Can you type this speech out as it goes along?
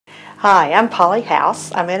Hi, I'm Polly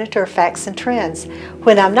House. I'm editor of Facts and Trends.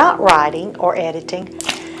 When I'm not writing or editing,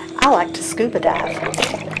 I like to scuba dive.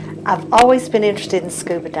 I've always been interested in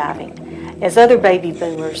scuba diving. As other baby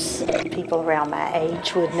boomers, people around my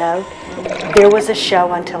age would know, there was a show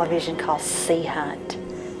on television called Sea Hunt.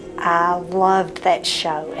 I loved that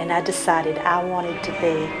show and I decided I wanted to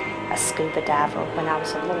be a scuba diver when I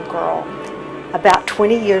was a little girl. About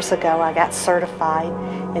 20 years ago I got certified,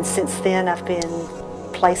 and since then I've been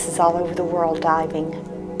places all over the world diving.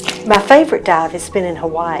 My favorite dive has been in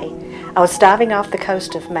Hawaii. I was diving off the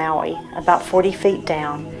coast of Maui, about 40 feet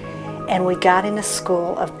down, and we got in a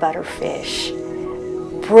school of butterfish.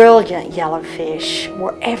 Brilliant yellowfish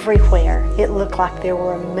were everywhere. It looked like there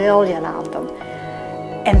were a million of them.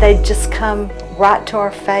 And they'd just come right to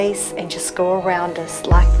our face and just go around us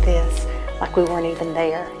like this, like we weren't even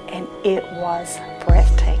there. And it was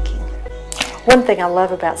breathtaking. One thing I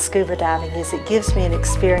love about scuba diving is it gives me an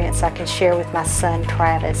experience I can share with my son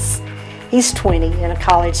Travis. He's 20 and a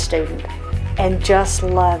college student and just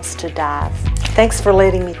loves to dive. Thanks for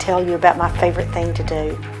letting me tell you about my favorite thing to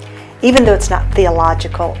do. Even though it's not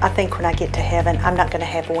theological, I think when I get to heaven, I'm not going to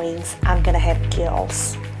have wings, I'm going to have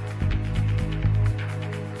gills.